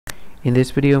In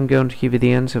this video, I'm going to give you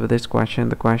the answer for this question.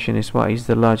 The question is, what is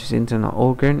the largest internal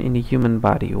organ in the human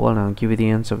body? Well, I'll give you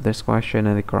the answer of this question,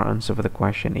 and the correct answer for the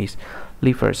question is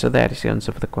liver. So that is the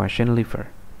answer for the question, liver.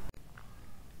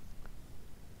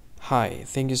 Hi,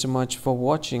 thank you so much for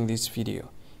watching this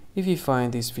video. If you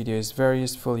find this video is very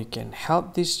useful, you can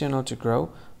help this channel to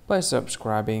grow by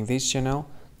subscribing this channel.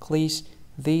 Please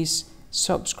this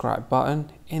subscribe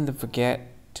button and don't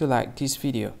forget to like this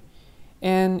video.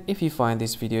 And if you find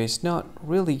this video is not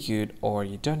really good, or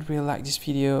you don't really like this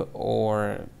video,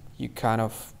 or you kind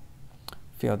of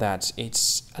feel that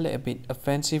it's a little bit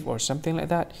offensive or something like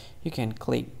that, you can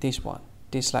click this one,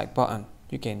 dislike button.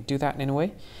 You can do that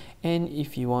anyway. And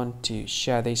if you want to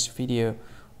share this video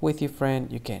with your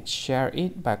friend, you can share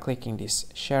it by clicking this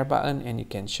share button, and you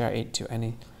can share it to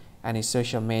any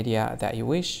social media that you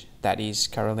wish that is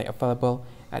currently available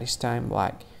at this time,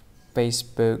 like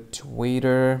Facebook,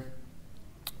 Twitter,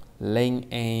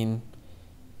 LinkedIn,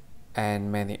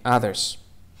 and many others,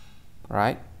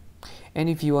 right? And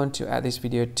if you want to add this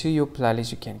video to your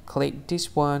playlist, you can click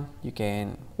this one. You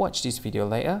can watch this video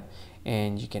later,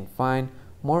 and you can find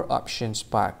more options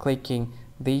by clicking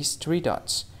these three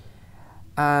dots.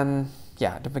 And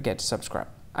yeah, don't forget to subscribe.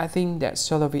 I think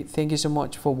that's all of it. Thank you so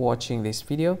much for watching this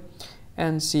video,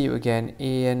 and see you again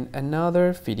in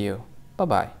another video. Bye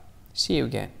bye. See you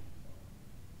again.